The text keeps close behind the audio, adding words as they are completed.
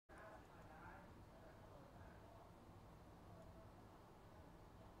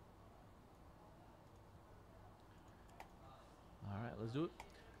Let's do it.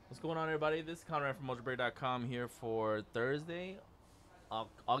 What's going on, everybody? This is Conrad from Mojobreak.com here for Thursday,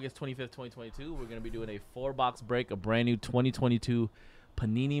 August 25th, 2022. We're going to be doing a 4-box break, a brand new 2022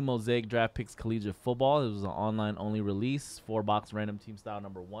 Panini Mosaic Draft Picks Collegiate Football. This was an online-only release, 4-box random team style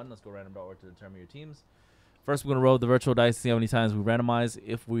number 1. Let's go random.org to determine your teams. First, we're going to roll the virtual dice to see how many times we randomize.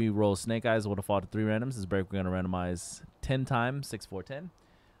 If we roll snake eyes, we'll default to 3 randoms. This break, we're going to randomize 10 times, 6, 4, 10.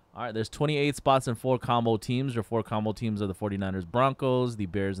 All right, there's 28 spots and 4 combo teams. Your 4 combo teams are the 49ers Broncos, the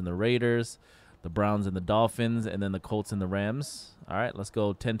Bears and the Raiders, the Browns and the Dolphins, and then the Colts and the Rams. All right, let's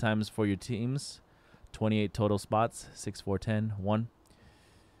go 10 times for your teams. 28 total spots. 6, 4, 10. 1,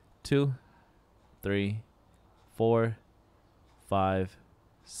 2, 3, 4, 5,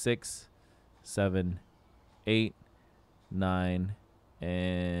 6, 7, 8, 9,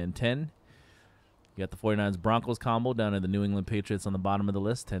 and 10. You got the 49ers Broncos combo down to the New England Patriots on the bottom of the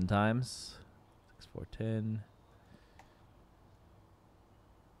list 10 times. 6, 4, 10.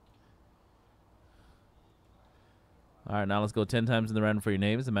 All right, now let's go 10 times in the random for your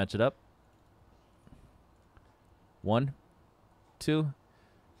names and match it up. 1, 2,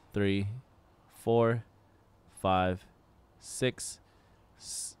 3, 4, 5, 6,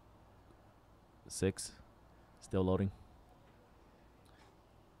 6. Still loading.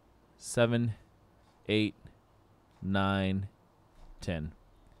 7, 8, 9, 10.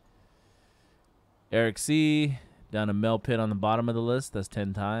 Eric C. Down to Mel Pitt on the bottom of the list. That's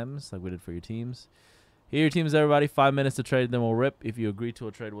 10 times, like we did for your teams. Here are your teams, everybody. 5 minutes to trade, then we'll rip. If you agree to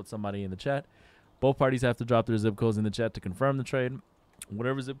a trade with somebody in the chat, both parties have to drop their zip codes in the chat to confirm the trade.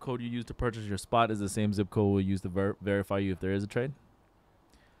 Whatever zip code you use to purchase your spot is the same zip code we'll use to verify you if there is a trade.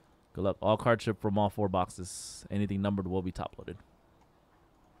 Good luck. All cards shipped from all 4 boxes. Anything numbered will be top loaded.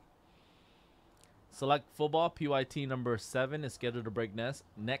 Select football. PYT number 7 is scheduled to break next.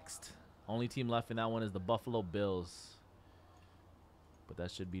 Only team left in that one is the Buffalo Bills. But that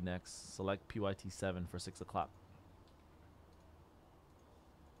should be next. Select PYT 7 for 6 o'clock.